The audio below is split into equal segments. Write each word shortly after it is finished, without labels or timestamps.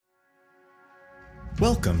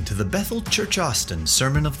Welcome to the Bethel Church Austin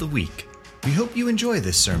Sermon of the Week. We hope you enjoy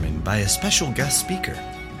this sermon by a special guest speaker.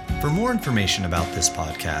 For more information about this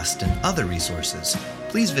podcast and other resources,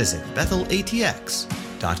 please visit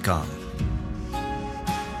bethelatx.com.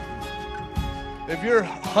 If you're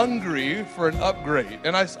hungry for an upgrade,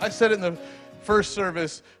 and I said it in the first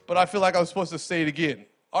service, but I feel like I was supposed to say it again.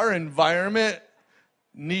 Our environment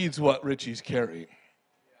needs what Richie's carrying.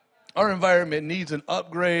 Our environment needs an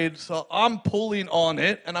upgrade, so I'm pulling on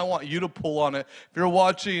it, and I want you to pull on it. If you're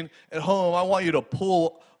watching at home, I want you to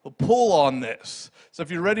pull on this. So if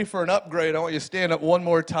you're ready for an upgrade, I want you to stand up one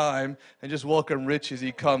more time and just welcome Rich as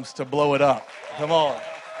he comes to blow it up. Come on.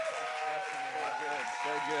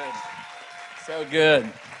 So good.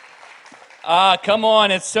 Come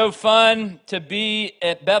on, it's so fun to be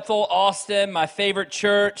at Bethel Austin, my favorite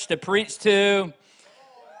church to preach to.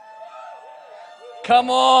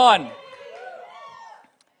 Come on.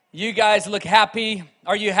 You guys look happy.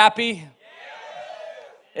 Are you happy?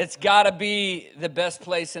 It's got to be the best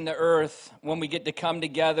place in the earth when we get to come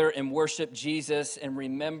together and worship Jesus and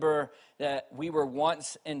remember that we were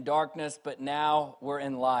once in darkness, but now we're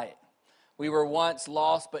in light. We were once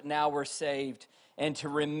lost, but now we're saved. And to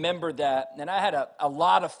remember that. And I had a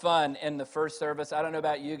lot of fun in the first service. I don't know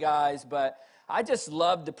about you guys, but I just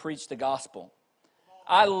love to preach the gospel.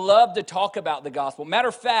 I love to talk about the gospel. Matter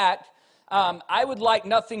of fact, I would like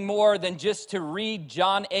nothing more than just to read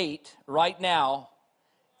John 8 right now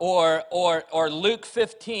or Luke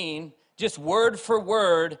 15, just word for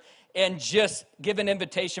word, and just give an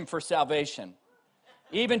invitation for salvation,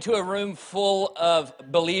 even to a room full of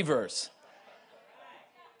believers.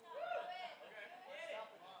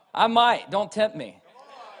 I might. Don't tempt me.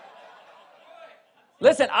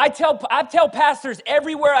 Listen, I tell pastors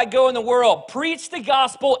everywhere I go in the world, preach the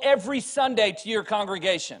gospel every Sunday to your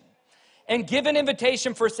congregation and give an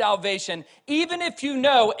invitation for salvation. Even if you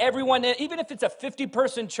know everyone, even if it's a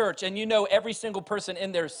 50-person church and you know every single person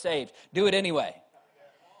in there is saved, do it anyway.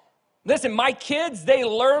 Listen, my kids, they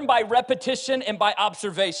learn by repetition and by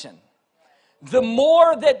observation. The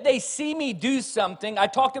more that they see me do something, I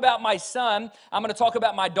talked about my son. I'm going to talk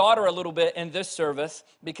about my daughter a little bit in this service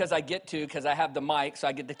because I have the mic, so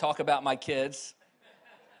I get to talk about my kids.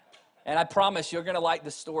 And I promise you're going to like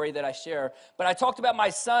the story that I share. But I talked about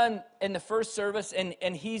my son in the first service,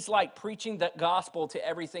 and he's like preaching the gospel to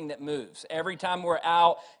everything that moves. Every time we're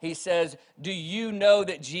out, he says, "Do you know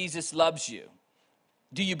that Jesus loves you?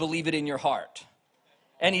 Do you believe it in your heart?"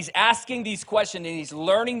 And he's asking these questions, and he's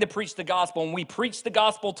learning to preach the gospel. And we preach the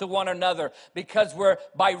gospel to one another because we're,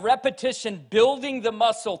 by repetition, building the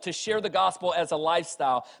muscle to share the gospel as a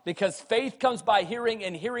lifestyle. Because faith comes by hearing,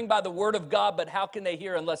 and hearing by the word of God. But how can they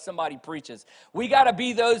hear unless somebody preaches? We got to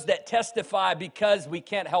be those that testify because we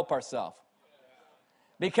can't help ourselves.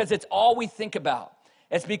 Because it's all we think about.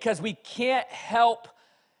 It's because we can't help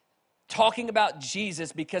talking about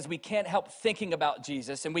Jesus because we can't help thinking about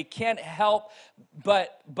Jesus, and we can't help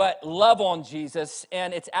but love on Jesus,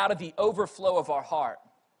 and it's out of the overflow of our heart.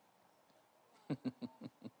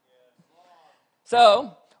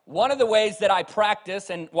 So, one of the ways that I practice,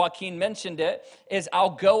 and Joaquin mentioned it, is I'll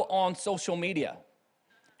go on social media.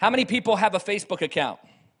 How many people have a Facebook account?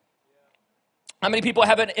 How many people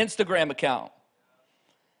have an Instagram account?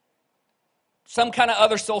 Some kind of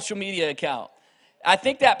other social media account. I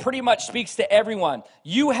think that pretty much speaks to everyone.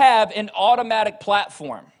 You have an automatic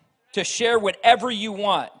platform to share whatever you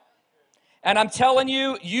want. And I'm telling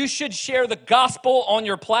you, you should share the gospel on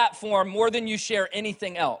your platform more than you share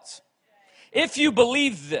anything else. If you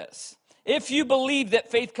believe this, if you believe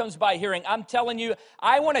that faith comes by hearing, I'm telling you,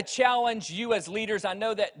 I want to challenge you as leaders. I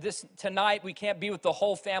know that tonight we can't be with the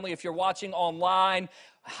whole family. If you're watching online,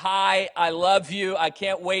 hi, I love you. I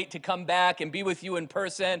can't wait to come back and be with you in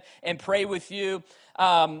person and pray with you.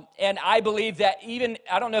 And I believe that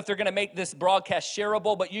I don't know if they're going to make this broadcast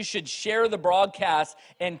shareable, but you should share the broadcast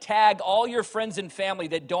and tag all your friends and family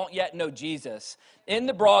that don't yet know Jesus in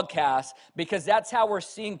the broadcast, because that's how we're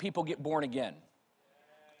seeing people get born again.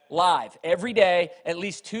 Live, every day, at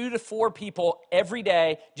least 2 to 4 people every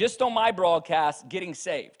day, just on my broadcast, getting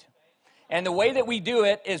saved. And the way that we do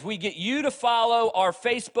it is we get you to follow our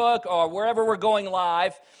Facebook or wherever we're going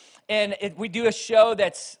live, and we do a show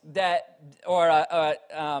or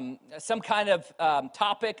some kind of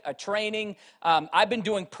topic, a training. I've been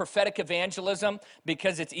doing prophetic evangelism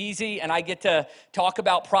because it's easy, and I get to talk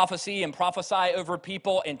about prophecy and prophesy over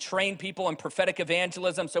people and train people in prophetic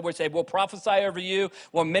evangelism. So we say, we'll prophesy over you,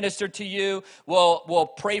 we'll minister to you,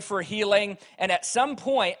 we'll pray for healing, and at some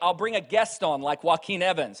point, I'll bring a guest on like Joaquin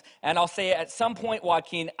Evans, and I'll say, at some point,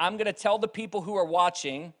 Joaquin, I'm going to tell the people who are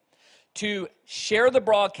watching to share the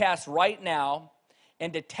broadcast right now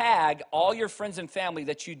and to tag all your friends and family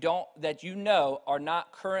that you know are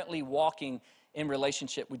not currently walking in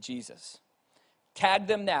relationship with Jesus. Tag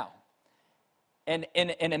them now. And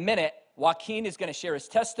in a minute, Joaquin is going to share his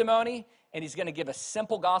testimony, and he's going to give a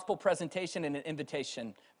simple gospel presentation and an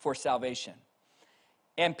invitation for salvation.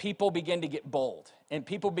 And people begin to get bold, and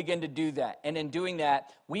people begin to do that. And in doing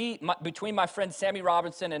that, between my friend Sammy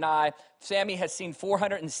Robinson and I, Sammy has seen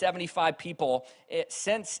 475 people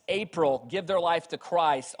since April give their life to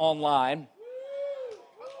Christ online.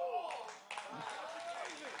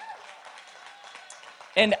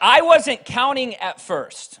 And I wasn't counting at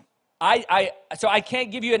first. So I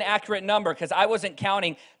can't give you an accurate number because I wasn't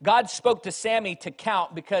counting. God spoke to Sammy to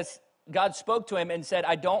count because God spoke to him and said,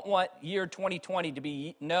 I don't want year 2020 to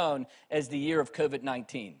be known as the year of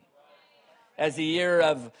COVID-19, as the year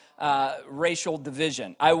of racial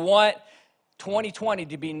division. I want 2020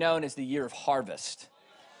 to be known as the year of harvest.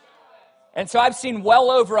 And so I've seen well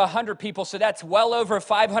over 100 people, so that's well over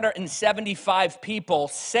 575 people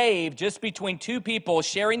saved just between two people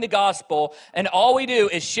sharing the gospel. And all we do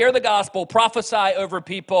is share the gospel, prophesy over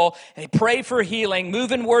people, and pray for healing,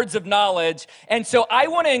 move in words of knowledge. And so I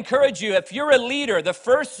want to encourage you, if you're a leader, the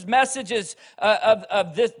first messages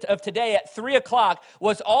of today at 3 o'clock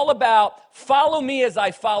was all about follow me as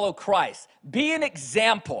I follow Christ. Be an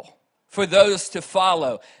example for those to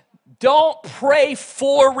follow. Don't pray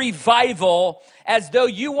for revival as though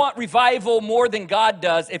you want revival more than God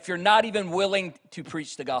does if you're not even willing to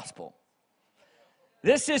preach the gospel.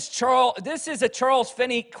 This is a Charles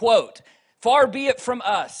Finney quote. Far be it from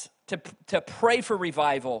us to pray for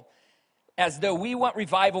revival as though we want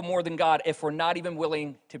revival more than God if we're not even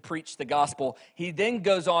willing to preach the gospel. He then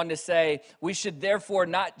goes on to say, we should therefore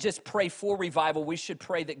not just pray for revival, we should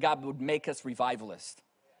pray that God would make us revivalists.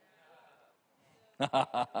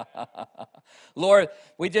 Lord,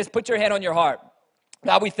 we just put your hand on your heart.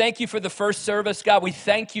 God, we thank you for the first service. God, we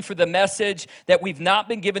thank you for the message that we've not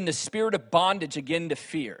been given the spirit of bondage again to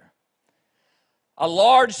fear. A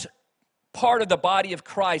large part of the body of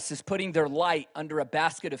Christ is putting their light under a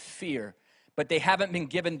basket of fear, but they haven't been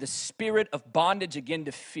given the spirit of bondage again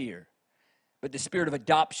to fear, but the spirit of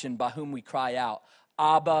adoption by whom we cry out,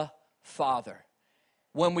 Abba, Father.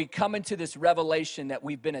 When we come into this revelation that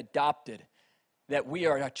we've been adopted, that we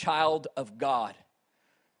are a child of God,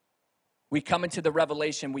 we come into the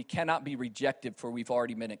revelation we cannot be rejected for we've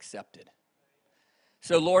already been accepted.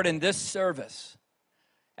 So Lord, in this service,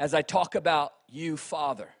 as I talk about you,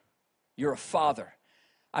 Father, you're a Father,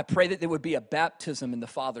 I pray that there would be a baptism in the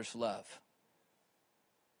Father's love.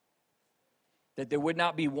 That there would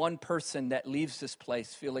not be one person that leaves this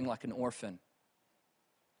place feeling like an orphan.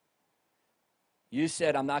 You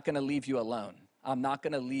said, I'm not going to leave you alone. I'm not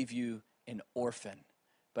going to leave you an orphan,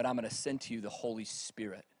 but I'm going to send to you the Holy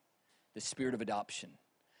Spirit, the spirit of adoption.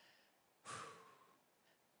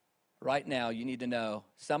 Right now, you need to know,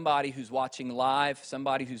 somebody who's watching live,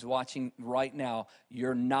 somebody who's watching right now,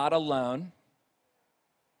 you're not alone.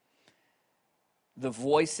 The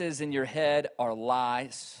voices in your head are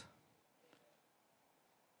lies.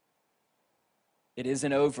 It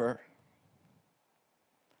isn't over.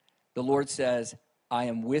 The Lord says, I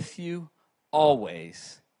am with you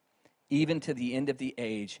always, even to the end of the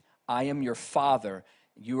age. I am your Father.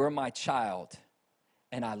 You are my child.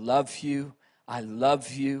 And I love you. I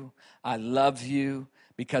love you. I love you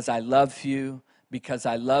because I love you, because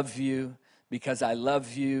I love you, because I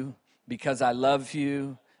love you, because I love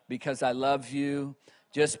you, because I love you.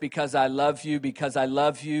 Just because I love you, because I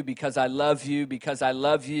love you, because I love you, because I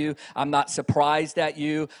love you. I'm not surprised at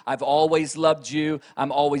you. I've always loved you.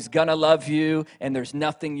 I'm always gonna love you, and there's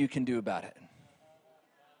nothing you can do about it.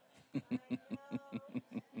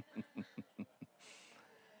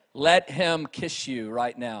 Let him kiss you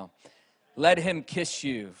right now. Let him kiss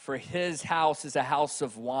you, for his house is a house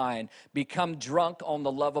of wine. Become drunk on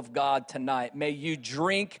the love of God tonight. May you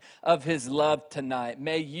drink of his love tonight.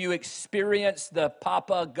 May you experience the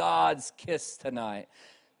Papa God's kiss tonight.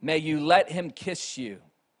 May you let him kiss you.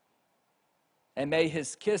 And may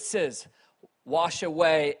his kisses wash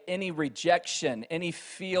away any rejection, any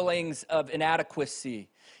feelings of inadequacy,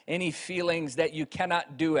 any feelings that you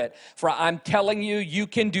cannot do it. For I'm telling you, you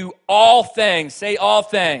can do all things. Say all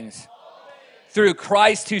things. Through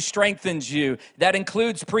Christ who strengthens you. That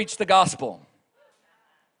includes preach the gospel.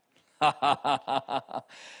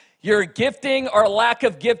 Your gifting or lack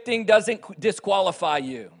of gifting doesn't disqualify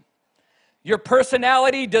you. Your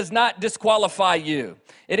personality does not disqualify you.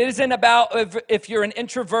 It isn't about if you're an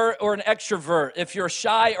introvert or an extrovert, if you're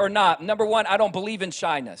shy or not. Number one, I don't believe in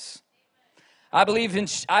shyness. I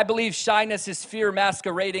believe shyness is fear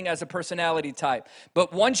masquerading as a personality type.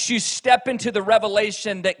 But once you step into the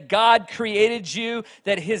revelation that God created you,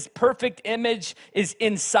 that his perfect image is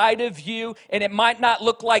inside of you, and it might not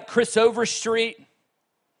look like Chris Overstreet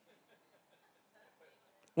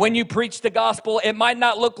when you preach the gospel, it might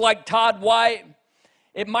not look like Todd White.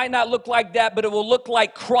 It might not look like that, but it will look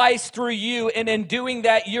like Christ through you. And in doing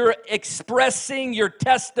that, you're expressing your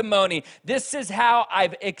testimony. This is how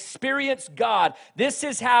I've experienced God. This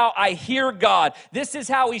is how I hear God. This is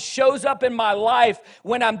how he shows up in my life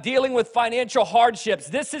when I'm dealing with financial hardships.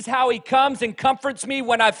 This is how he comes and comforts me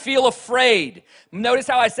when I feel afraid. Notice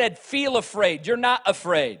how I said feel afraid. You're not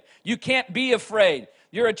afraid. You can't be afraid.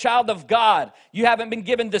 You're a child of God. You haven't been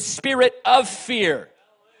given the spirit of fear.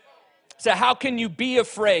 So how can you be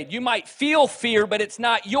afraid? You might feel fear, but it's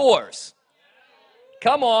not yours.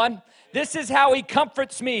 Come on. This is how he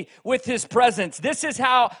comforts me with his presence. This is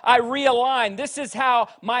how I realign. This is how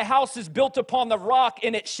my house is built upon the rock,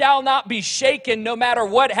 and it shall not be shaken no matter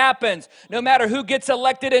what happens, no matter who gets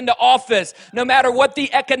elected into office, no matter what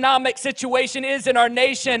the economic situation is in our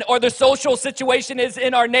nation or the social situation is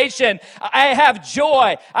in our nation. I have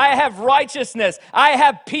joy. I have righteousness. I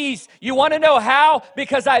have peace. You want to know how?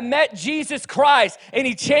 Because I met Jesus Christ, and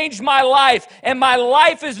he changed my life, and my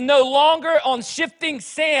life is no longer on shifting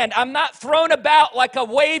sand. I'm not thrown about like a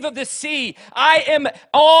wave of the sea. I am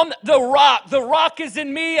on the rock. The rock is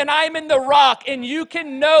in me, and I'm in the rock, and you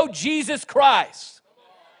can know Jesus Christ.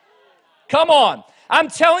 Come on. I'm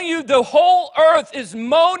telling you, the whole earth is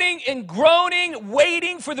moaning and groaning,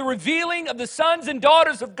 waiting for the revealing of the sons and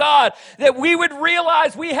daughters of God, that we would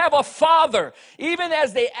realize we have a Father. Even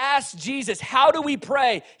as they asked Jesus, how do we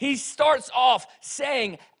pray? He starts off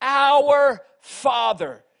saying, our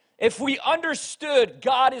Father. If we understood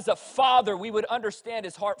God is a father, we would understand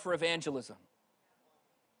his heart for evangelism.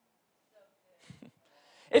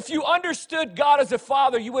 If you understood God as a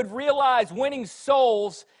father, you would realize winning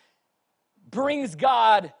souls brings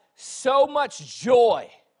God so much joy.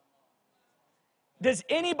 Does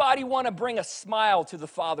anybody want to bring a smile to the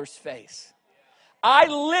Father's face? I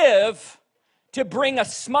live to bring a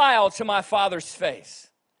smile to my Father's face.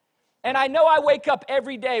 And I know I wake up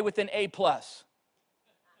every day with an A+.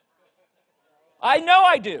 I know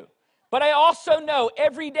I do. But I also know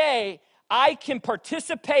every day I can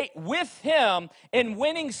participate with him in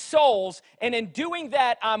winning souls, and in doing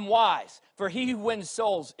that, I'm wise. For he who wins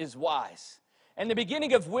souls is wise. And the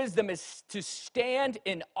beginning of wisdom is to stand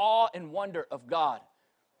in awe and wonder of God.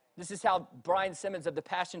 This is how Brian Simmons of the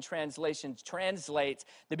Passion Translation translates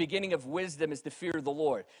the beginning of wisdom is the fear of the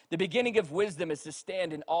Lord. The beginning of wisdom is to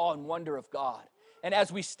stand in awe and wonder of God. And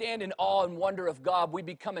as we stand in awe and wonder of God, we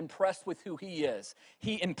become impressed with who he is.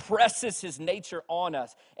 He impresses his nature on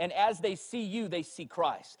us. And as they see you, they see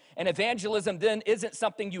Christ. And evangelism then isn't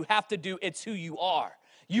something you have to do, it's who you are.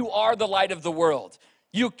 You are the light of the world.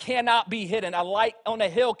 You cannot be hidden. A light on a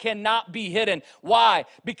hill cannot be hidden. Why?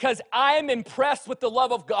 Because I am impressed with the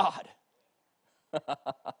love of God.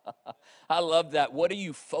 I love that. What are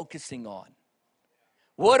you focusing on?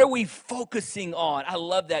 What are we focusing on? I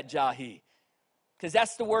love that, Jahi. Because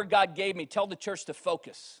that's the word God gave me. Tell the church to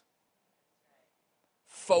focus.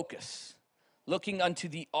 Focus. Looking unto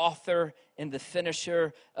the author and the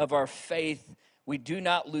finisher of our faith, we do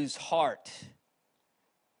not lose heart.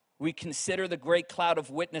 We consider the great cloud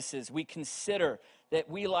of witnesses. We consider that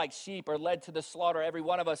we like sheep are led to the slaughter, every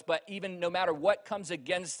one of us. But even no matter what comes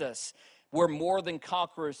against us, we're more than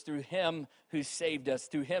conquerors through him who saved us,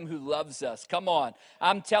 through him who loves us. Come on.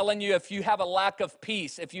 I'm telling you, if you have a lack of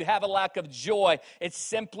peace, if you have a lack of joy, it's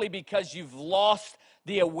simply because you've lost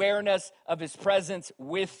the awareness of his presence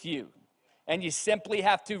with you. And you simply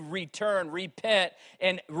have to return, repent,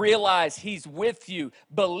 and realize he's with you.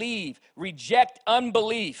 Believe, reject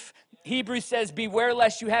unbelief. Hebrews says, beware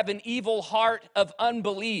lest you have an evil heart of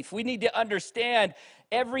unbelief. We need to understand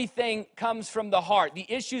everything comes from the heart.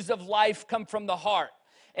 The issues of life come from the heart.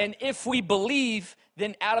 And if we believe,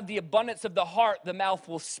 then out of the abundance of the heart, the mouth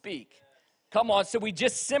will speak. Come on, so we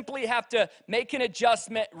just simply have to make an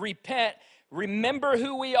adjustment, repent, remember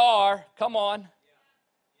who we are. Come on.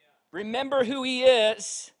 Remember who he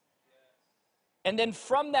is. And then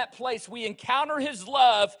from that place, we encounter his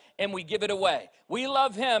love and we give it away. We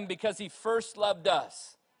love him because he first loved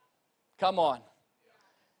us. Come on.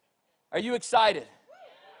 Are you excited?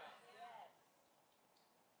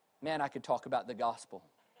 Man, I could talk about the gospel.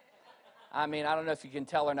 I mean, I don't know if you can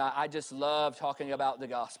tell or not. I just love talking about the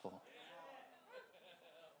gospel.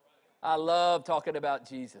 I love talking about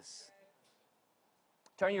Jesus.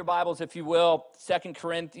 Turn your Bibles, if you will, 2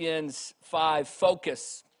 Corinthians 5,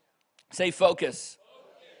 focus. Say focus.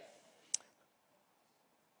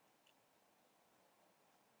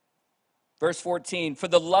 Verse 14, for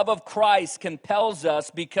the love of Christ compels us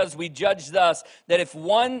because we judge thus that if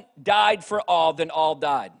one died for all, then all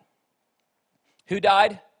died. Who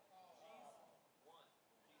died?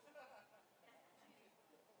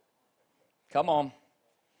 Come on.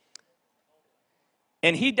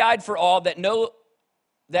 And he died for all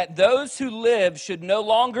that those who live should no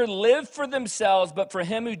longer live for themselves, but for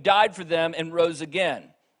him who died for them and rose again.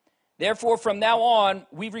 Therefore, from now on,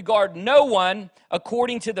 we regard no one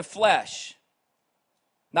according to the flesh,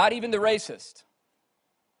 not even the racist,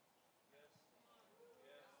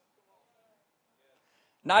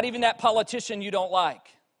 not even that politician you don't like.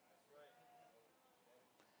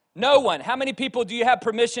 No one. How many people do you have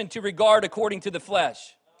permission to regard according to the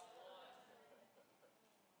flesh?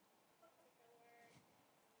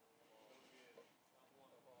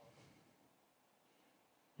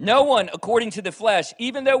 No one according to the flesh,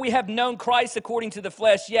 even though we have known Christ according to the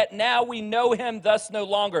flesh, yet now we know him thus no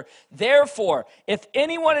longer. Therefore, if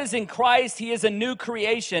anyone is in Christ, he is a new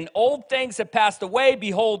creation. Old things have passed away.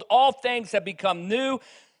 Behold, all things have become new.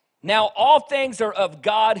 Now all things are of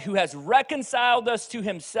God, who has reconciled us to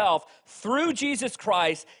himself through Jesus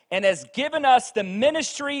Christ and has given us the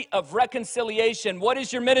ministry of reconciliation. What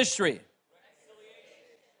is your ministry?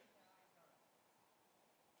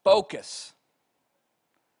 Focus.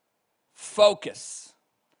 Focus.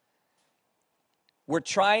 We're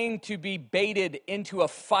trying to be baited into a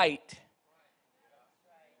fight,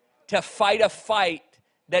 to fight a fight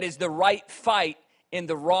that is the right fight in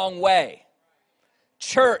the wrong way.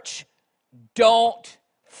 Church, don't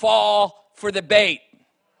fall for the bait.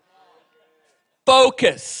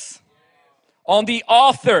 Focus on the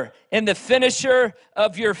author and the finisher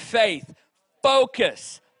of your faith.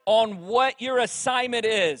 Focus on what your assignment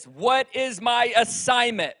is. What is my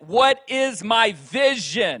assignment? What is my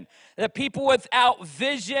vision? The people without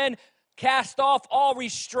vision cast off all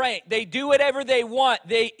restraint. They do whatever they want.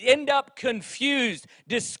 They end up confused,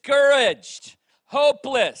 discouraged,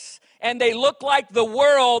 hopeless, and they look like the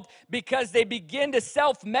world because they begin to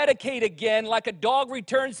self-medicate again like a dog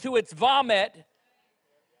returns to its vomit.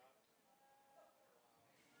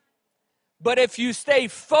 But if you stay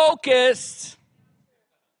focused,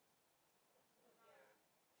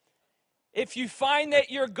 if you find that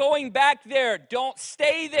you're going back there, don't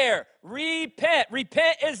stay there. Repent.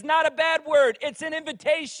 Repent is not a bad word. It's an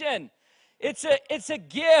invitation. It's a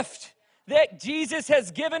gift that Jesus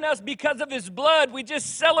has given us because of his blood. We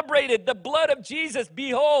just celebrated the blood of Jesus.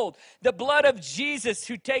 Behold, the blood of Jesus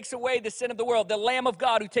who takes away the sin of the world, the Lamb of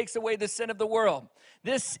God who takes away the sin of the world.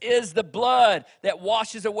 This is the blood that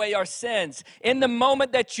washes away our sins. In the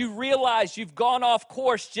moment that you realize you've gone off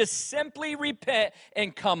course, just simply repent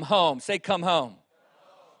and come home. Say, come home.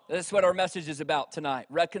 This is what our message is about tonight.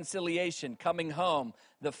 Reconciliation, coming home,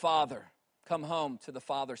 the Father. Come home to the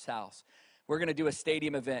Father's house. We're going to do a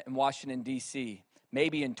stadium event in Washington, D.C.,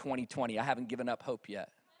 maybe in 2020. I haven't given up hope yet.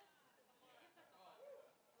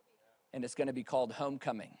 And it's going to be called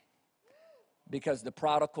Homecoming, because the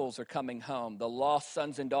prodigals are coming home. The lost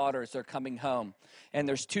sons and daughters are coming home. And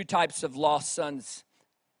there's two types of lost sons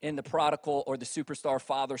in the prodigal or the superstar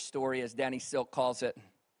father story, as Danny Silk calls it.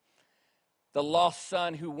 The lost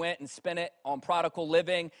son who went and spent it on prodigal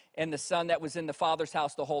living, and the son that was in the father's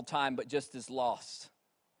house the whole time but just is lost.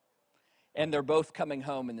 And they're both coming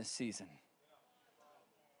home in this season.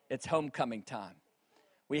 It's homecoming time.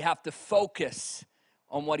 We have to focus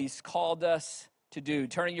on what he's called us to do.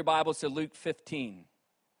 Turning your Bibles to Luke 15.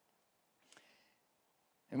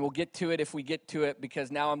 And we'll get to it if we get to it,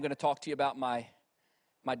 because now I'm going to talk to you about my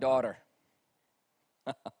daughter.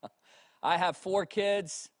 I have 4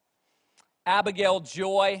 kids. Abigail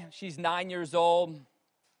Joy, she's 9 years old.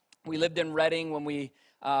 We lived in Redding when we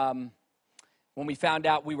found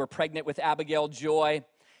out we were pregnant with Abigail Joy.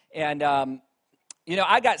 And,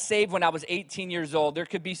 I got saved when I was 18 years old. There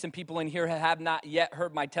could be some people in here who have not yet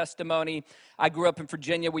heard my testimony. I grew up in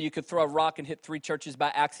Virginia where you could throw a rock and hit 3 churches by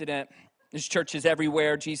accident. There's churches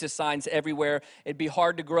everywhere, Jesus signs everywhere. It'd be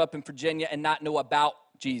hard to grow up in Virginia and not know about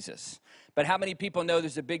Jesus. But how many people know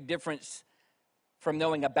there's a big difference from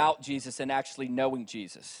knowing about Jesus and actually knowing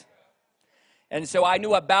Jesus? And so I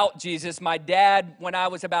knew about Jesus. My dad, when I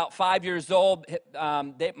was about 5 years old,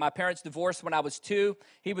 my parents divorced when I was 2.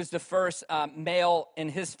 He was the first male in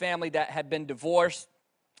his family that had been divorced.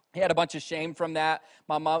 He had a bunch of shame from that.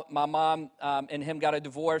 My mom and him got a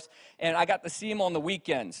divorce, and I got to see him on the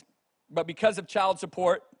weekends. But because of child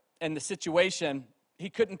support and the situation, he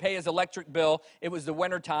couldn't pay his electric bill. It was the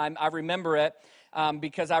wintertime. I remember it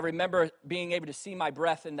because I remember being able to see my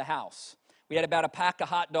breath in the house. We had about a pack of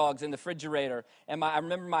hot dogs in the refrigerator. And I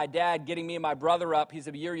remember my dad getting me and my brother up. He's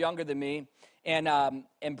a year younger than me.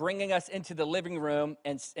 and bringing us into the living room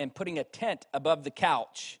and putting a tent above the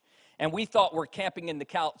couch. And we thought we're camping in the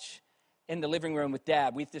couch in the living room with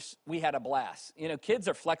Dad. We had a blast. You know, kids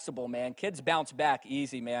are flexible, man. Kids bounce back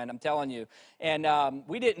easy, man, I'm telling you. And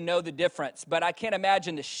we didn't know the difference, but I can't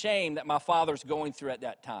imagine the shame that my father's going through at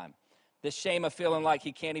that time. The shame of feeling like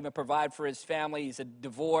he can't even provide for his family. He's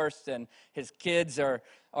divorced, and his kids are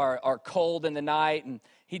cold in the night. And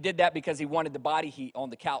he did that because he wanted the body heat on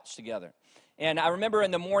the couch together. And I remember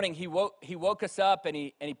in the morning, he woke us up, and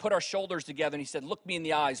he put our shoulders together, and he said, "Look me in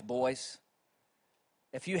the eyes, boys.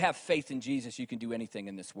 If you have faith in Jesus, you can do anything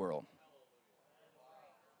in this world."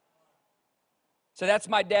 So that's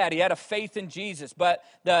my dad. He had a faith in Jesus. But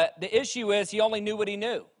the issue is he only knew what he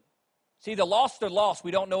knew. See, the lost are lost.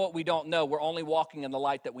 We don't know what we don't know. We're only walking in the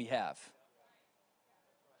light that we have.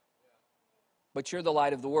 But you're the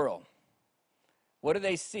light of the world. What do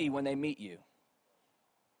they see when they meet you?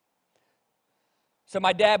 So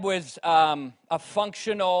my dad was a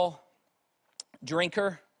functional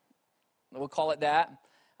drinker. We'll call it that.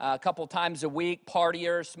 A couple times a week,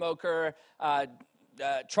 partier, smoker,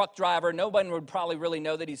 truck driver. Nobody would probably really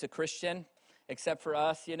know that he's a Christian except for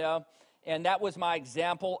us, you know. And that was my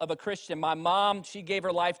example of a Christian. My mom, she gave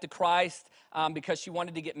her life to Christ because she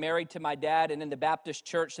wanted to get married to my dad. And in the Baptist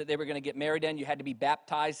church that they were going to get married in, you had to be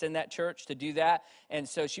baptized in that church to do that. And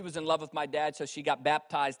so she was in love with my dad, so she got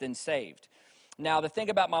baptized and saved. Now, the thing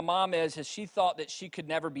about my mom is she thought that she could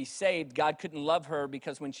never be saved. God couldn't love her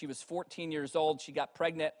because when she was 14 years old, she got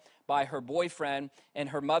pregnant by her boyfriend, and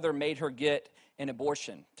her mother made her get an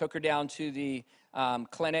abortion. Took her down to the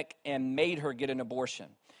clinic and made her get an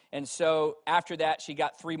abortion. And so after that, she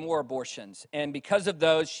got 3 more abortions. And because of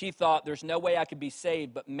those, she thought there's no way I could be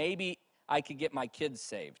saved, but maybe I could get my kids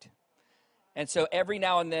saved. And so every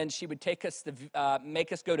now and then, she would take us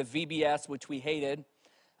make us go to VBS, which we hated,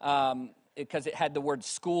 because it had the word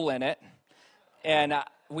school in it, and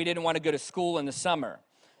we didn't want to go to school in the summer.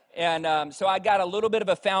 And so I got a little bit of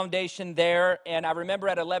a foundation there, and I remember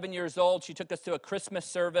at 11 years old, she took us to a Christmas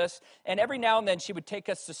service, and every now and then she would take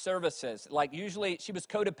us to services. Like usually, she was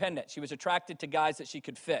codependent. She was attracted to guys that she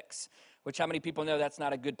could fix, which how many people know that's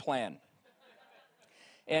not a good plan?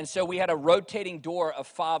 And so we had a rotating door of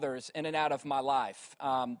fathers in and out of my life.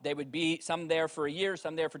 They would be some there for a year,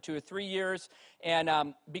 some there for 2 or 3 years.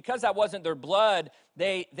 And because I wasn't their blood,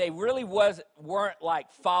 they really weren't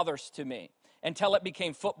like fathers to me until it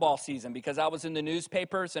became football season, because I was in the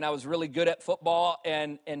newspapers and I was really good at football.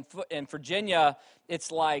 And in Virginia,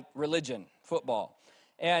 it's like religion, football.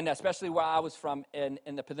 And especially where I was from in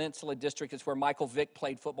the Peninsula District is where Michael Vick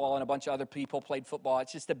played football and a bunch of other people played football.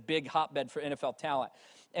 It's just a big hotbed for NFL talent.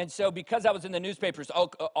 And so because I was in the newspapers,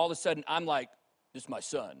 all of a sudden I'm like, this is my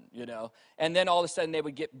son, you know. And then all of a sudden they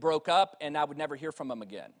would get broke up and I would never hear from them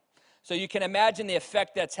again. So you can imagine the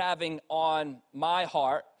effect that's having on my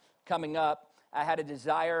heart coming up. I had a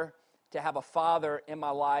desire to have a father in my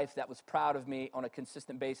life that was proud of me on a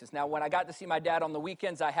consistent basis. Now, when I got to see my dad on the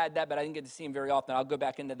weekends, I had that, but I didn't get to see him very often. I'll go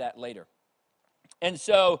back into that later. And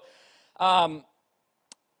so at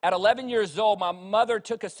 11 years old, my mother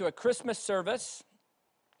took us to a Christmas service,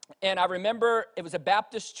 and I remember it was a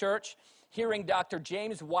Baptist church, hearing Dr.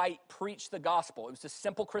 James White preach the gospel. It was a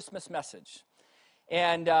simple Christmas message.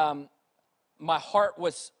 And my heart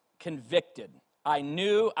was convicted. I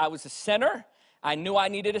knew I was a sinner. I knew I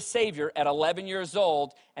needed a Savior at 11 years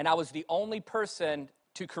old, and I was the only person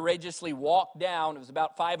to courageously walk down, it was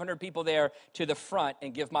about 500 people there, to the front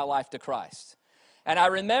and give my life to Christ. And I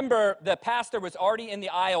remember the pastor was already in the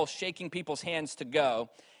aisle shaking people's hands to go,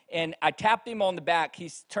 and I tapped him on the back.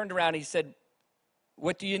 He turned around and he said,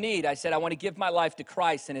 "What do you need?" I said, "I want to give my life to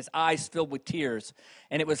Christ," and his eyes filled with tears.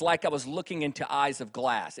 And it was like I was looking into eyes of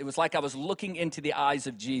glass. It was like I was looking into the eyes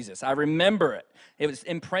of Jesus. I remember it. It was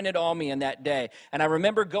imprinted on me in that day. And I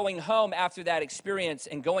remember going home after that experience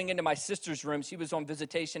and going into my sister's room. She was on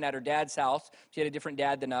visitation at her dad's house. She had a different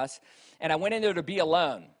dad than us. And I went in there to be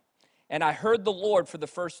alone. And I heard the Lord for the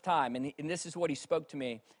first time, and this is what he spoke to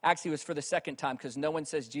me. Actually, it was for the second time, because no one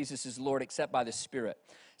says Jesus is Lord except by the Spirit.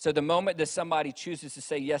 So the moment that somebody chooses to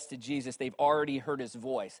say yes to Jesus, they've already heard his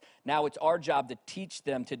voice. Now it's our job to teach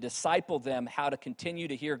them, to disciple them how to continue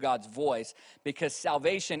to hear God's voice, because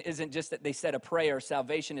salvation isn't just that they said a prayer.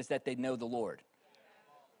 Salvation is that they know the Lord.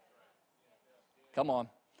 Come on.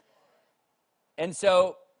 And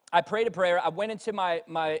so I prayed a prayer. I went into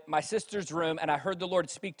my sister's room, and I heard the Lord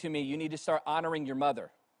speak to me. You need to start honoring your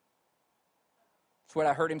mother. That's what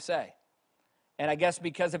I heard him say. And I guess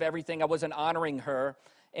because of everything, I wasn't honoring her.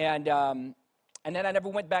 And then I never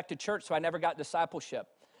went back to church, so I never got discipleship.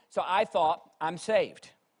 So I thought, I'm saved.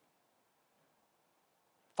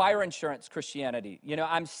 Fire insurance Christianity. You know,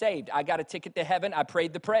 I'm saved. I got a ticket to heaven. I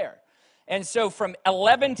prayed the prayer. And so from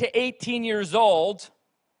 11 to 18 years old,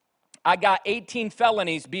 I got 18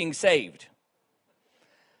 felonies being saved.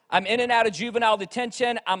 I'm in and out of juvenile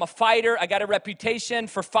detention. I'm a fighter. I got a reputation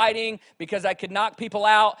for fighting because I could knock people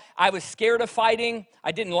out. I was scared of fighting.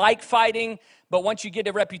 I didn't like fighting. But once you get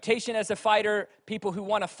a reputation as a fighter, people who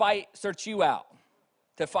want to fight search you out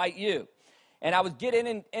to fight you. And I was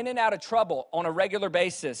getting in and out of trouble on a regular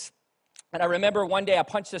basis. And I remember one day I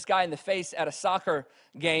punched this guy in the face at a soccer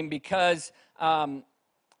game because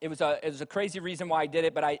it was a crazy reason why I did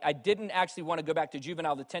it, but I didn't actually want to go back to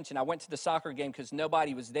juvenile detention. I went to the soccer game because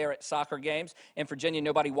nobody was there at soccer games. In Virginia,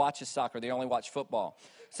 nobody watches soccer. They only watch football.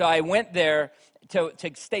 So I went there to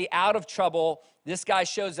stay out of trouble. This guy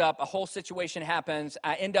shows up. A whole situation happens.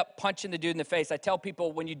 I end up punching the dude in the face. I tell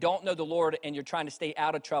people, when you don't know the Lord and you're trying to stay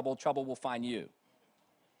out of trouble, trouble will find you.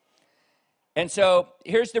 And so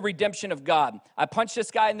here's the redemption of God. I punched this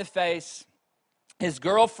guy in the face. His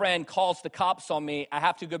girlfriend calls the cops on me. I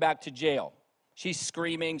have to go back to jail. She's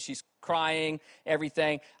screaming, she's crying,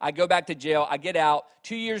 everything. I go back to jail. I get out.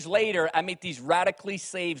 2 years later, I meet these radically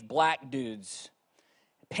saved black dudes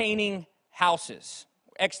painting houses,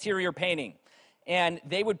 exterior painting. And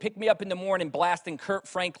they would pick me up in the morning blasting Kurt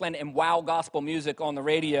Franklin and wow gospel music on the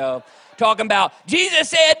radio, talking about Jesus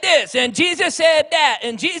said this and Jesus said that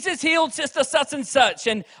and Jesus healed sister such and such.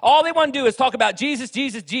 And all they want to do is talk about Jesus,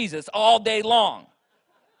 Jesus, Jesus all day long.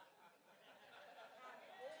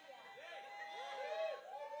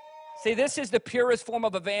 See, this is the purest form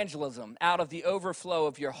of evangelism. Out of the overflow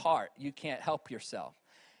of your heart, you can't help yourself.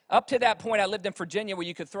 Up to that point, I lived in Virginia where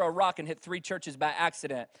you could throw a rock and hit 3 churches by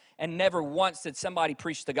accident, and never once did somebody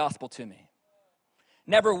preach the gospel to me.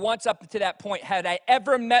 Never once up to that point had I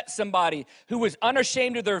ever met somebody who was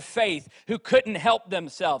unashamed of their faith, who couldn't help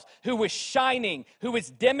themselves, who was shining, who was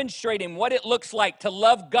demonstrating what it looks like to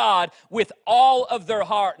love God with all of their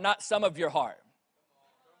heart, not some of your heart.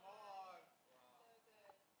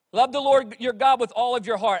 Love the Lord your God with all of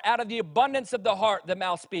your heart. Out of the abundance of the heart, the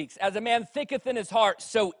mouth speaks. As a man thinketh in his heart,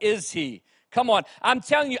 so is he. Come on. I'm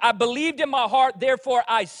telling you, I believed in my heart, therefore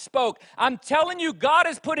I spoke. I'm telling you, God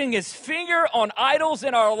is putting his finger on idols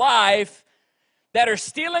in our life that are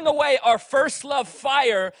stealing away our first love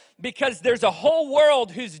fire, because there's a whole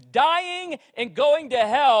world who's dying and going to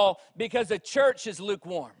hell because the church is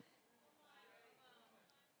lukewarm.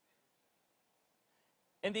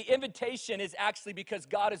 And the invitation is actually because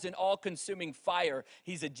God is an all-consuming fire.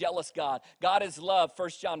 He's a jealous God. God is love, 1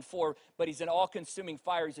 John 4, but he's an all-consuming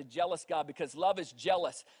fire. He's a jealous God because love is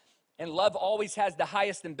jealous. And love always has the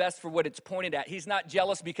highest and best for what it's pointed at. He's not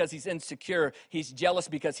jealous because he's insecure. He's jealous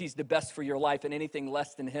because he's the best for your life, and anything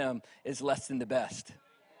less than him is less than the best.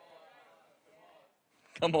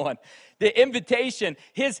 Come on. The invitation,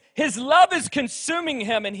 his love is consuming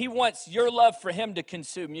him, and he wants your love for him to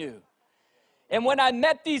consume you. And when I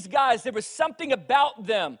met these guys, there was something about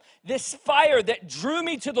them, this fire that drew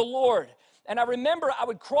me to the Lord. And I remember I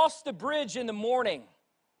would cross the bridge in the morning.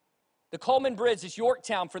 The Coleman Bridge is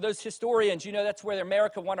Yorktown. For those historians, you know that's where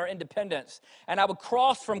America won our independence. And I would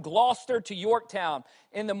cross from Gloucester to Yorktown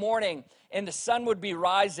in the morning, and the sun would be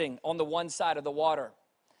rising on the one side of the water.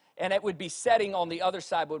 And it would be setting on the other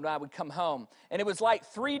side when I would come home. And it was like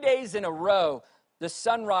 3 days in a row. The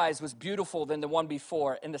sunrise was beautiful than the one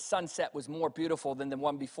before, and the sunset was more beautiful than the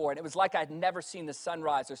one before. And it was like I'd never seen the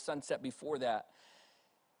sunrise or sunset before that.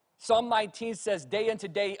 Psalm 19 says, day unto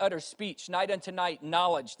day utter speech, night unto night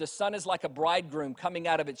knowledge. The sun is like a bridegroom coming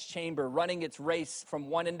out of its chamber, running its race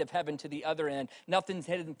from one end of heaven to the other end. Nothing's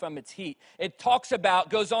hidden from its heat. It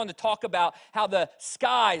goes on to talk about how the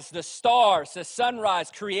skies, the stars, the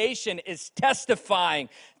sunrise, creation is testifying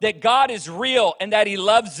that God is real and that he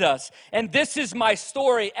loves us. And this is my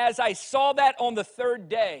story. As I saw that on the third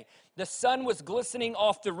day, the sun was glistening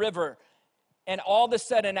off the river, and all of a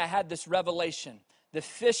sudden I had this revelation. The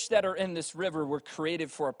fish that are in this river were created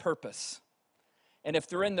for a purpose. And if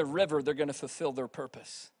they're in the river, they're going to fulfill their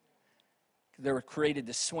purpose. They were created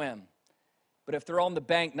to swim. But if they're on the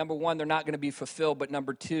bank, number one, they're not going to be fulfilled. But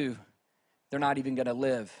number two, they're not even going to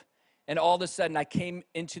live. And all of a sudden, I came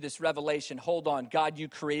into this revelation. Hold on, God, you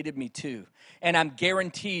created me too. And I'm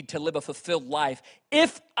guaranteed to live a fulfilled life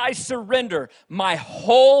if I surrender my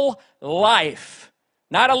whole life.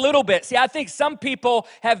 Not a little bit. See, I think some people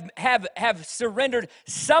have surrendered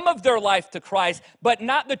some of their life to Christ, but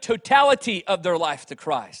not the totality of their life to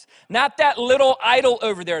Christ. Not that little idol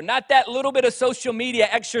over there. Not that little bit of social media,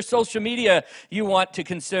 extra social media you want to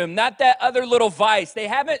consume. Not that other little vice. They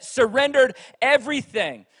haven't surrendered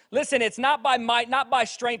everything. Listen, it's not by might, not by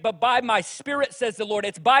strength, but by my spirit, says the Lord.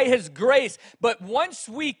 It's by his grace. But once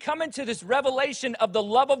we come into this revelation of the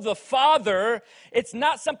love of the Father, it's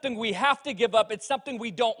not something we have to give up. It's something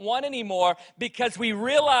we don't want anymore because we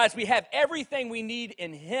realize we have everything we need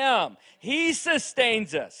in him. He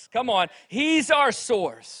sustains us. Come on. He's our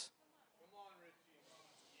source.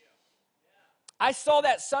 I saw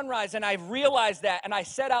that sunrise and I realized that, and I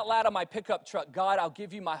said out loud on my pickup truck, God, I'll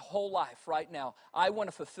give you my whole life right now. I want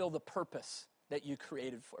to fulfill the purpose that you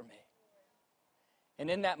created for me. And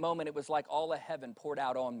in that moment, it was like all of heaven poured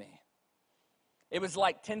out on me. It was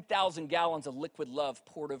like 10,000 gallons of liquid love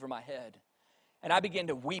poured over my head. And I began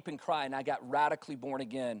to weep and cry, and I got radically born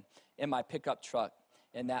again in my pickup truck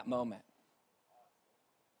in that moment.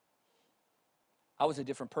 I was a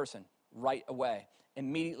different person right away.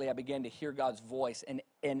 Immediately, I began to hear God's voice, and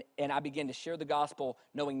I began to share the gospel,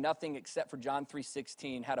 knowing nothing except for John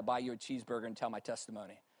 3:16, how to buy you a cheeseburger and tell my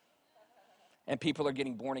testimony. And people are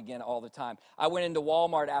getting born again all the time. I went into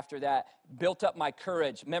Walmart after that, built up my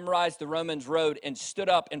courage, memorized the Romans Road, and stood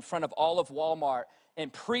up in front of all of Walmart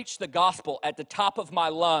and preached the gospel at the top of my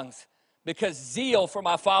lungs because zeal for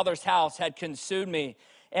my Father's house had consumed me.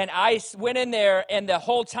 And I went in there, and the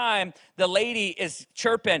whole time, the lady is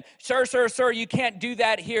chirping, sir, you can't do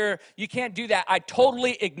that here. You can't do that. I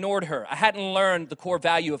totally ignored her. I hadn't learned the core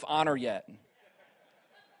value of honor yet.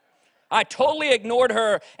 I totally ignored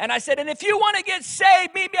her, and I said, and if you want to get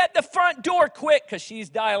saved, meet me at the front door quick, because she's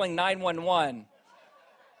dialing 911.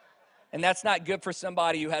 And that's not good for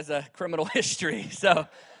somebody who has a criminal history,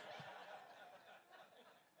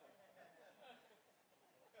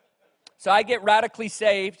 So I get radically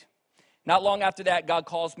saved. Not long after that, God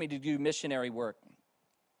calls me to do missionary work.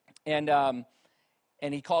 And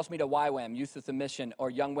he calls me to YWAM, Youth with a Mission,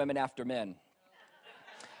 or Young Women After Men.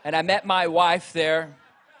 And I met my wife there.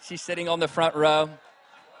 She's sitting on the front row.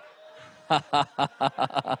 And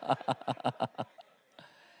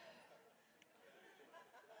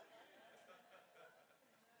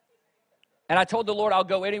I told the Lord, I'll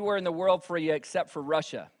go anywhere in the world for you except for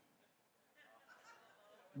Russia.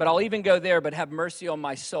 But I'll even go there, but have mercy on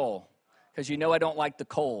my soul, because you know I don't like the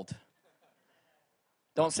cold.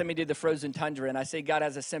 Don't send me to the frozen tundra. And I say God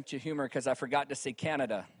has a sense of humor because I forgot to say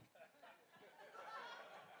Canada.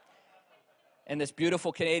 And this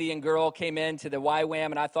beautiful Canadian girl came into the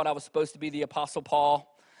YWAM, and I thought I was supposed to be the Apostle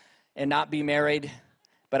Paul and not be married.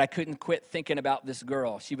 But I couldn't quit thinking about this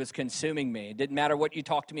girl. She was consuming me. It didn't matter what you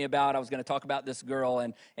talked to me about. I was going to talk about this girl,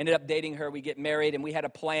 and ended up dating her. We get married, and we had a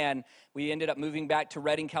plan. We ended up moving back to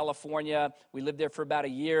Redding, California. We lived there for about a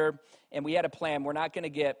year, and we had a plan. We're not going to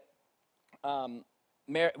get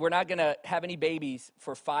we're not going to have any babies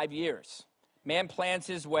for 5 years. Man plans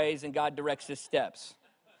his ways, and God directs his steps.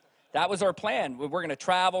 That was our plan. We're going to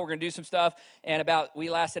travel. We're going to do some stuff, and we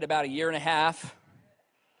lasted about a year and a half,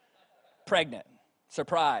 pregnant.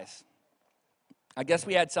 Surprise. I guess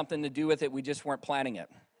we had something to do with it. We just weren't planning it.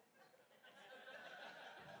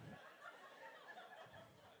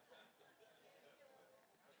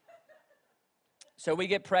 So we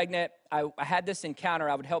get pregnant. I had this encounter.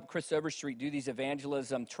 I would help Chris Overstreet do these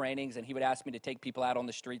evangelism trainings, and he would ask me to take people out on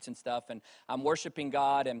the streets and stuff. And I'm worshiping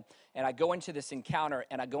God, and I go into this encounter,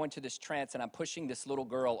 and I go into this trance, and I'm pushing this little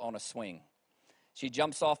girl on a swing. She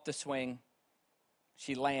jumps off the swing.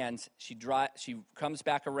 She lands, she comes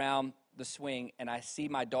back around the swing, and I see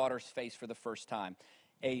my daughter's face for the first time.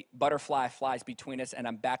 A butterfly flies between us, and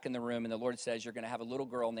I'm back in the room, and the Lord says, you're going to have a little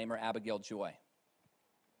girl, name her Abigail Joy.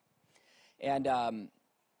 And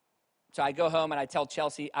so I go home, and I tell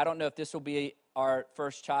Chelsea, I don't know if this will be our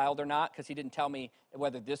first child or not, because he didn't tell me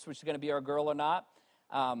whether this was going to be our girl or not.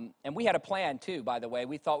 And we had a plan, too, by the way.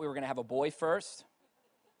 We thought we were going to have a boy first.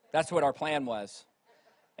 That's what our plan was.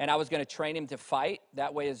 And I was going to train him to fight.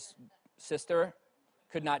 That way his sister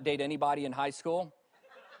could not date anybody in high school.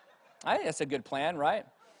 I think that's a good plan, right?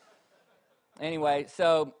 Anyway,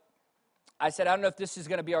 so I said, I don't know if this is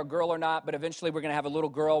going to be our girl or not, but eventually we're going to have a little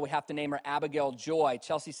girl. We have to name her Abigail Joy.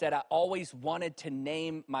 Chelsea said, I always wanted to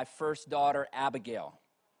name my first daughter Abigail.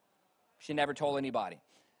 She never told anybody.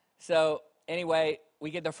 So anyway, we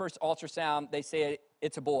get the first ultrasound. They say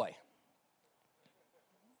it's a boy.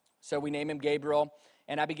 So we name him Gabriel.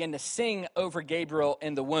 And I began to sing over Gabriel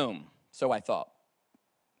in the womb, so I thought.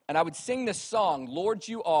 And I would sing this song, Lord,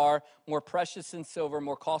 you are more precious than silver,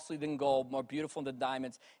 more costly than gold, more beautiful than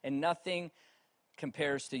diamonds, and nothing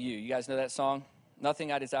compares to you. You guys know that song?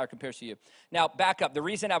 Nothing I desire compares to you. Now, back up. The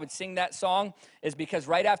reason I would sing that song is because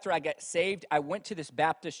right after I got saved, I went to this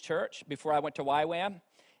Baptist church before I went to YWAM.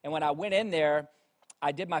 And when I went in there,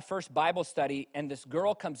 I did my first Bible study, and this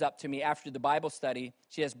girl comes up to me after the Bible study.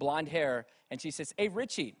 She has blonde hair, and she says, "Hey,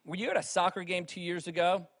 Richie, were you at a soccer game 2 years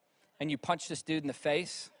ago, and you punched this dude in the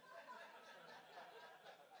face?"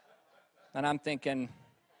 And I'm thinking,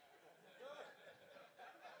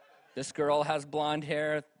 this girl has blonde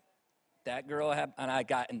hair, that girl had, and I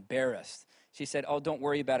got embarrassed. She said, "Oh, don't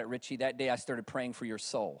worry about it, Richie. That day I started praying for your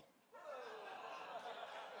soul."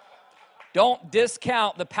 Don't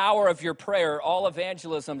discount the power of your prayer. All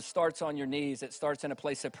evangelism starts on your knees. It starts in a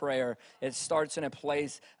place of prayer. It starts in a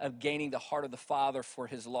place of gaining the heart of the Father for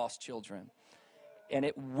his lost children. And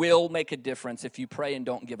it will make a difference if you pray and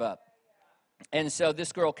don't give up. And so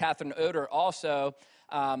this girl, Catherine Oder, also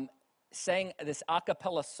sang this a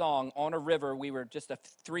cappella song on a river. We were just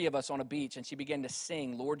three of us on a beach, and she began to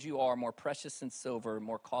sing, "Lord, you are more precious than silver,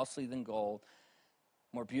 more costly than gold,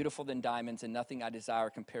 more beautiful than diamonds, and nothing I desire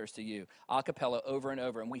compares to you." A cappella over and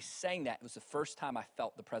over. And we sang that. It was the first time I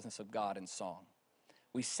felt the presence of God in song.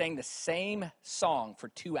 We sang the same song for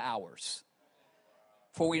 2 hours.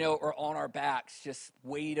 Before we know it, we're on our backs, just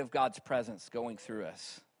weight of God's presence going through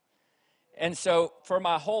us. And so for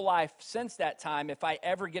my whole life since that time, if I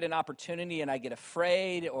ever get an opportunity and I get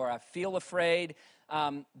afraid or I feel afraid,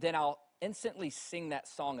 then I'll instantly sing that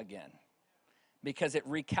song again because it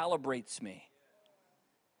recalibrates me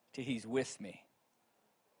to he's with me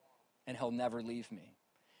and he'll never leave me.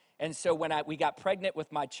 And so when we got pregnant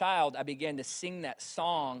with my child, I began to sing that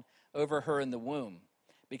song over her in the womb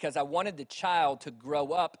because I wanted the child to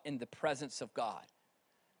grow up in the presence of God.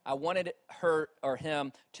 I wanted her or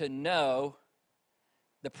him to know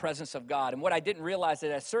the presence of God. And what I didn't realize that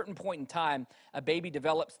at a certain point in time, a baby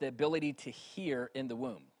develops the ability to hear in the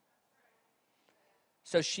womb.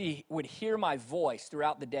 So she would hear my voice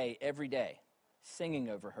throughout the day, every day, singing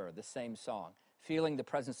over her the same song, feeling the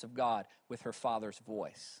presence of God with her father's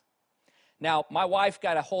voice. Now, my wife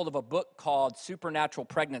got a hold of a book called Supernatural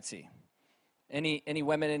Pregnancy. Any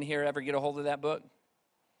women in here ever get a hold of that book?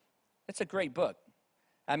 It's a great book.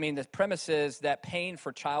 I mean, the premise is that pain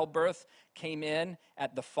for childbirth came in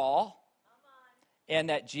at the fall, and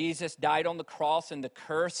that Jesus died on the cross, and the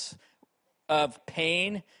curse of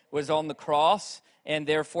pain was on the cross, and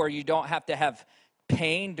therefore you don't have to have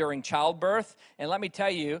pain during childbirth. And let me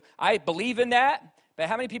tell you, I believe in that, but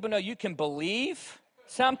how many people know you can believe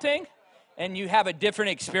something and you have a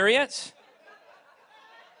different experience?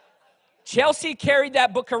 Chelsea carried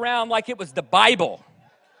that book around like it was the Bible.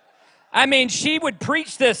 I mean, she would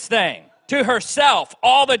preach this thing to herself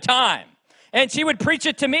all the time. And she would preach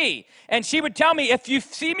it to me. And she would tell me, if you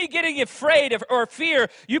see me getting afraid or fear,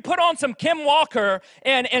 you put on some Kim Walker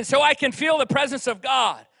and so I can feel the presence of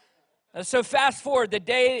God. So fast forward, the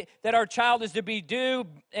day that our child is to be due,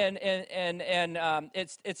 and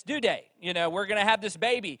it's due day. You know, we're going to have this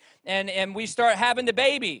baby. And we start having the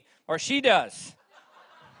baby, or she does.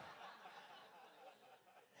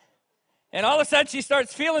 And all of a sudden, she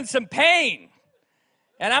starts feeling some pain.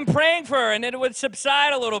 And I'm praying for her, and then it would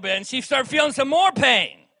subside a little bit, and she'd start feeling some more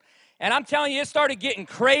pain. And I'm telling you, it started getting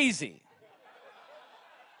crazy.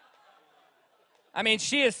 I mean,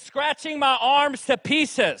 she is scratching my arms to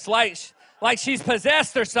pieces like she's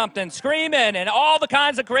possessed or something, screaming, and all the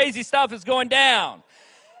kinds of crazy stuff is going down.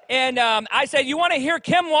 And I said, "You want to hear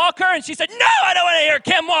Kim Walker?" And she said, "No, I don't want to hear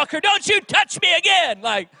Kim Walker. Don't you touch me again.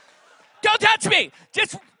 Like, don't touch me.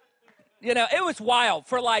 Just... You know, it was wild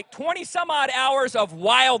for like 20 some odd hours of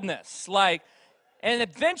wildness. And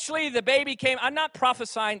eventually the baby came. I'm not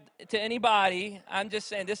prophesying to anybody. I'm just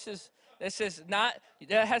saying this is not,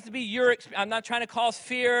 that has to be your experience. I'm not trying to cause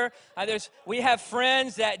fear. We have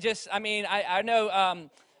friends that just, I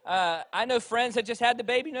know friends that just had the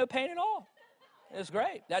baby, no pain at all. It was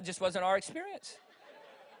great. That just wasn't our experience.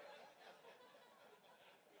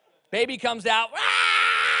 Baby comes out,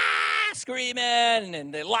 screaming,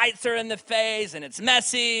 and the lights are in the face, and it's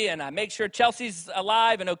messy, and I make sure Chelsea's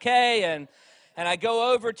alive and okay, and I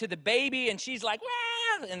go over to the baby, and she's like,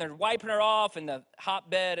 "Wah!" And they're wiping her off in the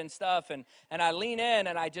hotbed and stuff, and I lean in,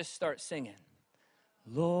 and I just start singing,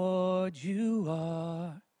 "Lord, you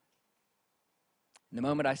are." And the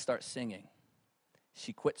moment I start singing,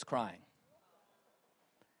 she quits crying,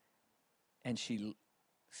 and she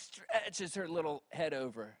stretches her little head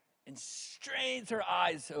over and strains her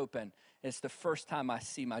eyes open. It's the first time I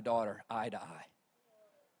see my daughter eye to eye.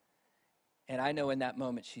 And I know in that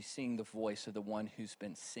moment she's seeing the voice of the one who's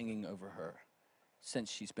been singing over her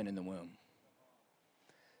since she's been in the womb.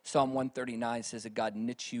 Psalm 139 says that God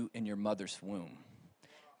knit you in your mother's womb,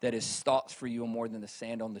 that his thoughts for you are more than the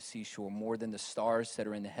sand on the seashore, more than the stars that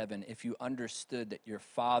are in the heaven. If you understood that your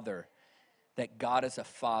father, that God is a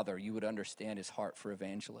father, you would understand his heart for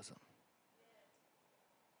evangelism.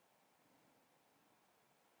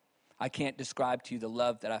 I can't describe to you the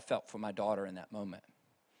love that I felt for my daughter in that moment.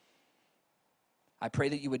 I pray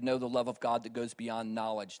that you would know the love of God that goes beyond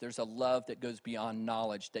knowledge. There's a love that goes beyond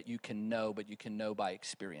knowledge that you can know, but you can know by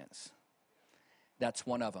experience. That's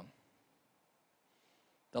one of them.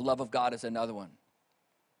 The love of God is another one.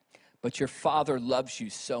 But your Father loves you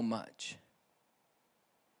so much.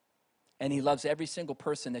 And he loves every single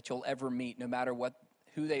person that you'll ever meet, no matter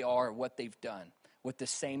who they are or what they've done, with the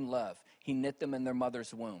same love. He knit them in their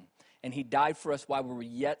mother's womb. And he died for us while we were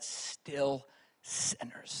yet still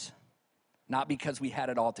sinners. Not because we had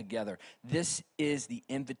it all together. This is the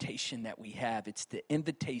invitation that we have. It's the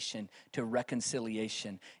invitation to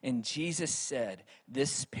reconciliation. And Jesus said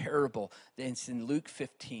this parable, it's in Luke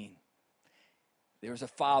 15. There was a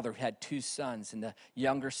father who had 2 sons, and the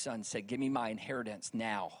younger son said, give me my inheritance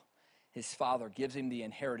now. His father gives him the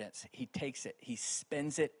inheritance. He takes it. He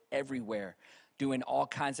spends it everywhere, doing all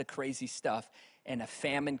kinds of crazy stuff. And a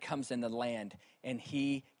famine comes in the land, and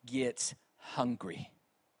he gets hungry.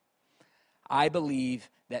 I believe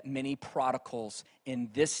that many prodigals in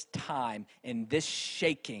this time, in this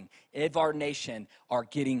shaking of our nation, are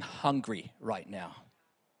getting hungry right now.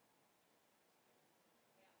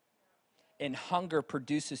 And hunger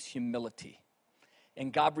produces humility.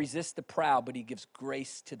 And God resists the proud, but he gives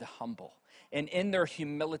grace to the humble. And in their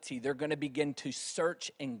humility, they're going to begin to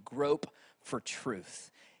search and grope for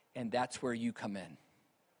truth. And that's where you come in.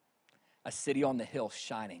 A city on the hill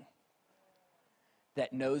shining,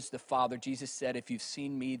 that knows the Father. Jesus said, if you've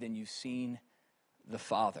seen me, then you've seen the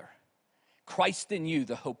Father. Christ in you,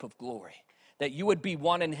 the hope of glory. That you would be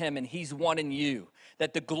one in him and he's one in you.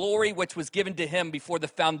 That the glory which was given to him before the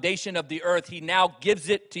foundation of the earth, he now gives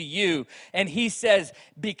it to you. And he says,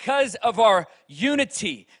 because of our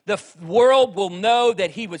unity, the world will know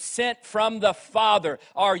that he was sent from the Father.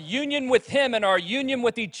 Our union with him and our union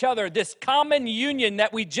with each other, this common union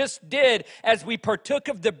that we just did as we partook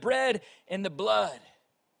of the bread and the blood,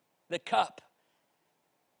 the cup.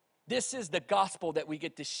 This is the gospel that we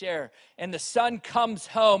get to share. And the son comes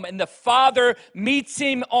home and the father meets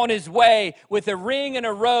him on his way with a ring and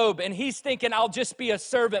a robe. And he's thinking, I'll just be a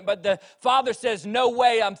servant. But the father says, no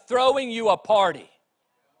way, I'm throwing you a party.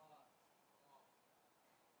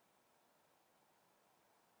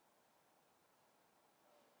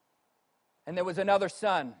 And there was another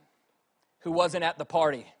son who wasn't at the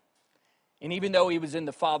party. And even though he was in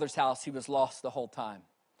the father's house, he was lost the whole time.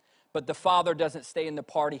 But the father doesn't stay in the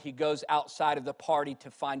party. He goes outside of the party to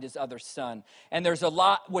find his other son. And there's a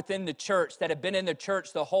lot within the church that have been in the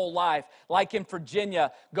church the whole life, like in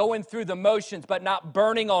Virginia, going through the motions but not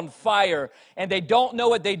burning on fire. And they don't know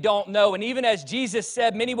what they don't know. And even as Jesus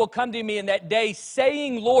said, many will come to me in that day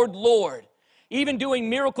saying, Lord, Lord, even doing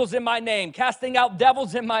miracles in my name, casting out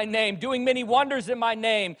devils in my name, doing many wonders in my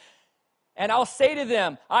name. And I'll say to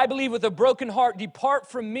them, I believe with a broken heart, depart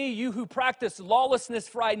from me, you who practice lawlessness,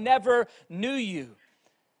 for I never knew you.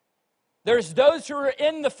 There's those who are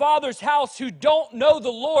in the Father's house who don't know the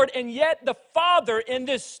Lord, and yet the Father in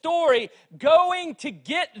this story going to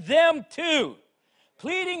get them too,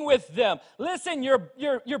 pleading with them. Listen,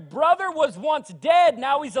 your brother was once dead,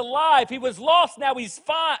 now he's alive. He was lost, now he's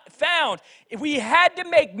found. We had to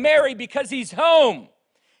make merry because he's home,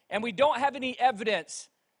 and we don't have any evidence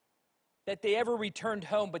that they ever returned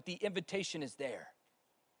home, but the invitation is there.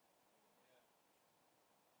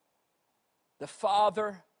 The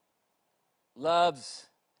Father loves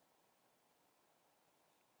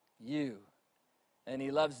you, and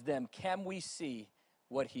he loves them. Can we see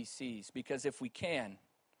what he sees? Because if we can,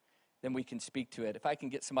 then we can speak to it. If I can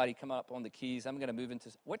get somebody to come up on the keys, I'm going to move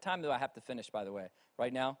into... What time do I have to finish, by the way?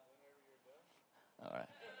 Right now? All right.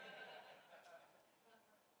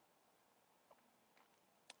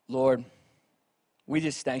 Lord, we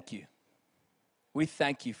just thank you. We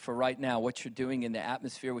thank you for right now what you're doing in the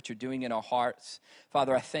atmosphere, what you're doing in our hearts.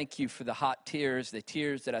 Father, I thank you for the hot tears, the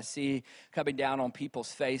tears that I see coming down on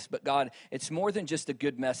people's face. But God, it's more than just a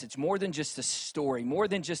good message, more than just a story, more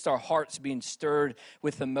than just our hearts being stirred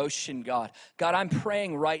with emotion, God. God, I'm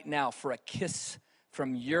praying right now for a kiss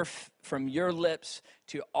from your lips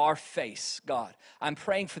to our face, God. I'm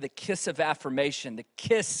praying for the kiss of affirmation, the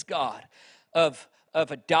kiss, God, of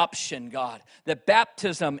adoption, God, the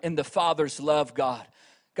baptism in the Father's love, God.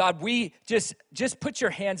 God, we just put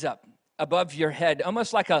your hands up above your head,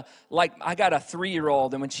 almost like I got a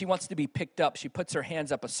 3-year-old, and when she wants to be picked up, she puts her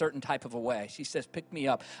hands up a certain type of a way. She says, pick me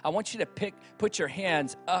up. I want you to put your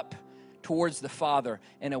hands up towards the Father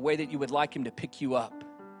in a way that you would like him to pick you up,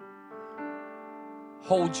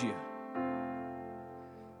 hold you,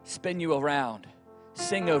 spin you around,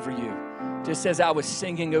 sing over you, just as I was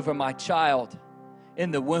singing over my child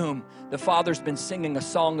in the womb. The Father's been singing a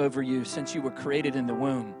song over you since you were created in the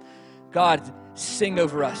womb. God, sing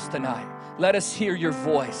over us tonight. Let us hear your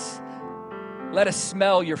voice. Let us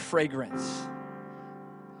smell your fragrance.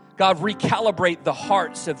 God, recalibrate the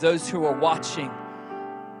hearts of those who are watching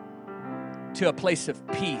to a place of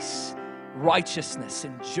peace, righteousness,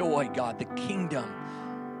 and joy, God, the kingdom.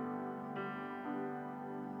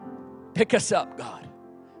 Pick us up, God.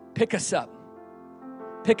 Pick us up.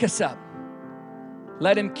 Pick us up.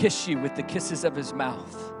 Let him kiss you with the kisses of his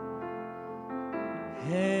mouth.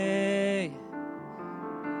 Hey.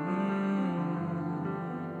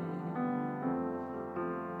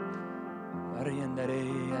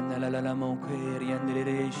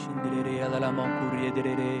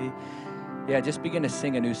 Yeah, just begin to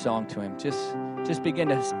sing a new song to him. Just begin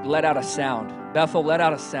to let out a sound. Bethel, let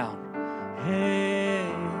out a sound.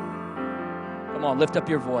 Hey. Come on, lift up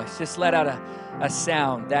your voice. Just let out a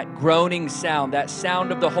sound, that groaning sound, that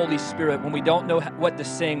sound of the Holy Spirit when we don't know what to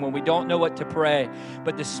sing, when we don't know what to pray,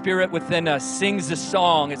 but the Spirit within us sings a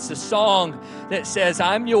song. It's the song that says,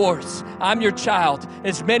 I'm yours, I'm your child.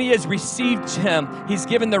 As many as received him, he's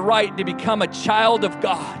given the right to become a child of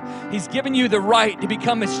God. He's given you the right to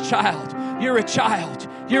become his child. You're a child.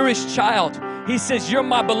 You're his child. He says, you're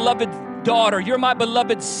my beloved daughter, you're my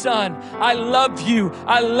beloved son. I love you.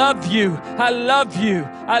 I love you. I love you.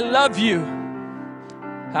 I love you.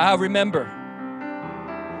 I remember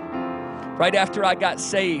right after I got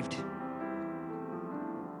saved,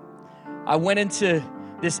 I went into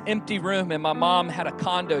this empty room, and my mom had a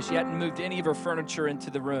condo. She hadn't moved any of her furniture into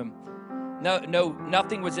the room.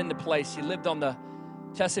 Nothing was in the place. She lived on the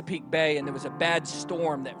Chesapeake Bay, and there was a bad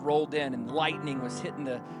storm that rolled in, and lightning was hitting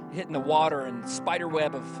the water, and spider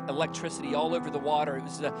web of electricity all over the water. It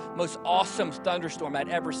was the most awesome thunderstorm I'd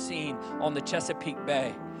ever seen on the Chesapeake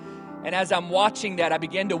Bay. And as I'm watching that, I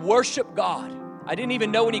began to worship God. I didn't even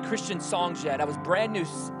know any Christian songs yet. I was brand new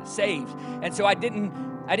saved, and so I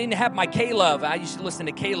didn't have my K-Love. I used to listen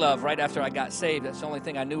to K-Love right after I got saved. That's the only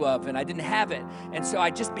thing I knew of, and I didn't have it. And so I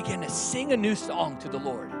just began to sing a new song to the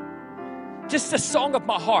Lord. Just a song of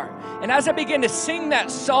my heart. And as I began to sing that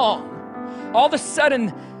song, all of a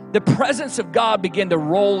sudden, the presence of God began to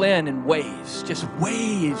roll in waves, just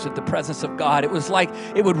waves of the presence of God. It was like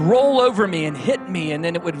it would roll over me and hit me, and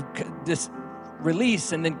then it would just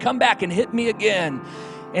release and then come back and hit me again.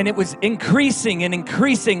 And it was increasing and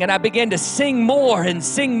increasing, and I began to sing more and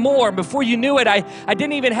sing more. Before you knew it, I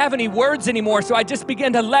didn't even have any words anymore, so I just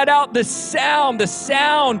began to let out the sound,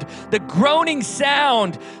 the groaning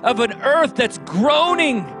sound of an earth that's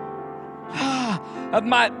groaning, of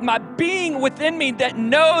my being within me that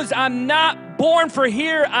knows I'm not born for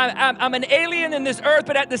here. I'm an alien in this earth,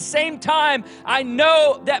 but at the same time, I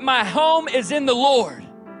know that my home is in the Lord.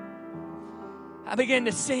 I began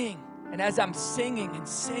to sing. And as I'm singing and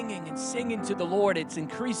singing and singing to the Lord, it's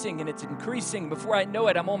increasing and it's increasing. Before I know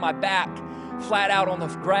it, I'm on my back, flat out on the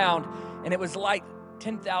ground, and it was like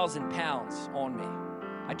 10,000 pounds on me.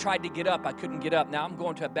 I tried to get up. I couldn't get up. Now, I'm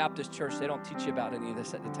going to a Baptist church. They don't teach you about any of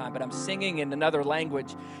this at the time, but I'm singing in another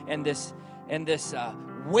language, and this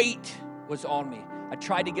weight was on me. I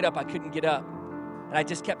tried to get up. I couldn't get up, and I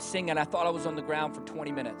just kept singing. I thought I was on the ground for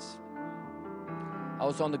 20 minutes. I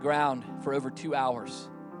was on the ground for over 2 hours.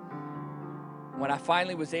 When I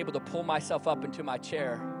finally was able to pull myself up into my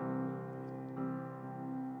chair,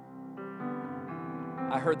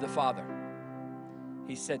 I heard the Father.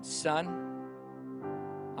 He said, "Son,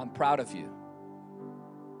 I'm proud of you.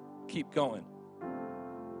 Keep going."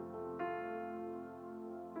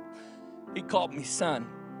 He called me son.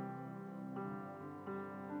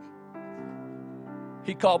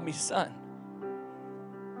 He called me son.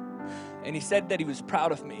 And he said that he was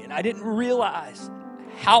proud of me. And I didn't realize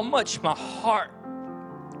how much my heart,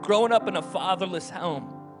 growing up in a fatherless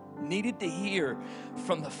home, needed to hear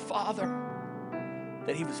from the Father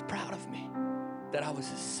that he was proud of me, that I was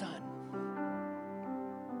his son.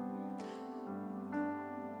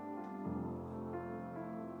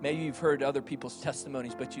 Maybe you've heard other people's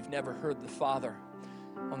testimonies, but you've never heard the Father.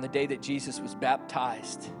 On the day that Jesus was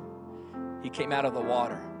baptized, he came out of the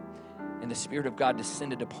water, and the Spirit of God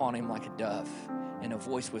descended upon him like a dove. And a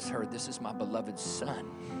voice was heard, "This is my beloved son,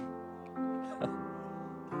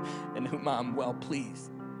 in whom I'm well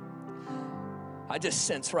pleased." I just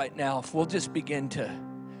sense right now, if we'll just begin to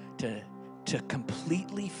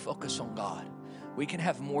completely focus on God, we can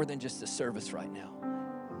have more than just a service right now.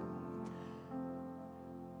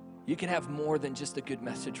 You can have more than just a good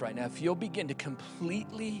message right now. If you'll begin to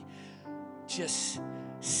completely just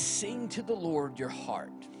sing to the Lord your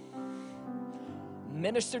heart.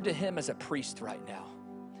 Minister to him as a priest right now.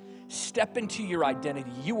 Step into your identity.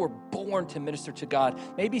 You were born to minister to God.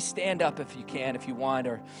 Maybe stand up if you can, if you want,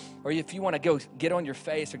 or if you want to go get on your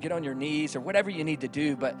face or get on your knees or whatever you need to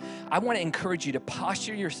do. But I want to encourage you to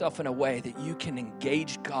posture yourself in a way that you can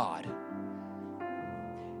engage God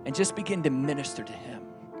and just begin to minister to Him.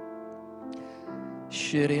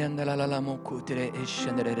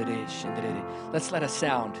 Let's let a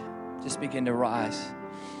sound just begin to rise.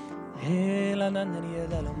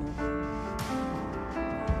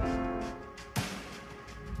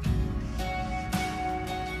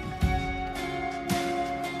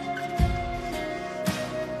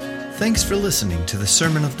 Thanks for listening to the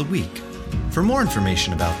Sermon of the Week. For more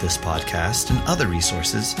information about this podcast and other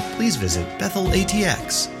resources, please visit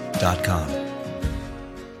bethelatx.com.